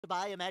to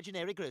buy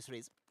imaginary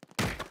groceries.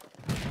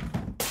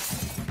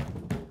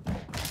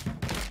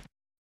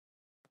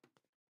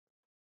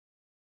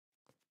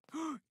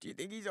 Do you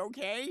think he's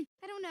okay?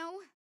 I don't know.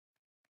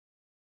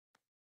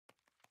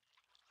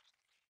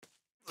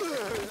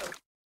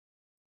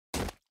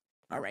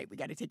 All right, we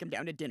gotta take him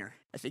down to dinner.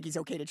 I think he's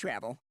okay to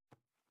travel.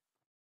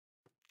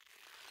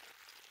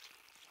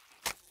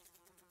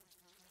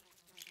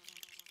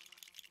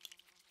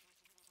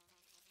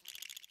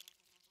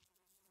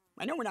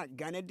 I know we're not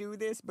gonna do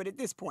this, but at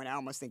this point, I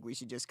almost think we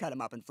should just cut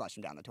him up and flush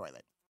him down the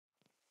toilet.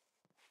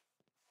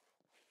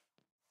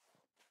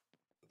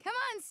 Come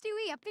on,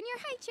 Stewie, up in your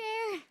high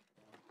chair.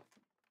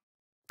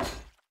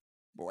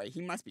 Boy,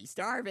 he must be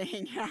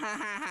starving.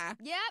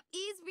 Yep,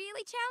 he's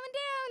really chowing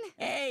down.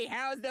 Hey,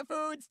 how's the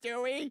food,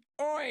 Stewie?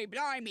 Oi,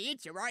 blimey,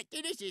 it's a right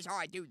delicious,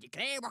 I do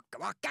declare. Waka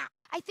waka.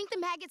 I think the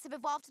maggots have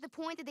evolved to the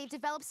point that they've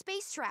developed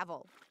space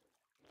travel.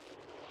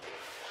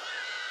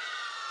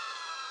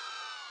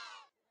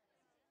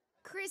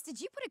 Chris,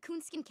 did you put a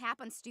coonskin cap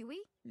on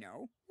Stewie?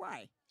 No,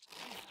 why?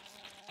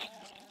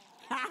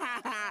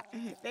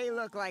 They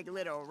look like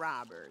little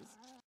robbers.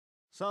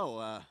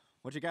 So,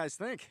 what'd you guys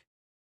think?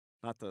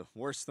 Not the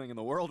worst thing in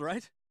the world,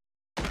 right?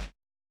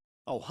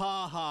 Oh,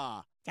 ha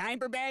ha. Time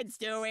for bed,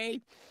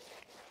 Stewie.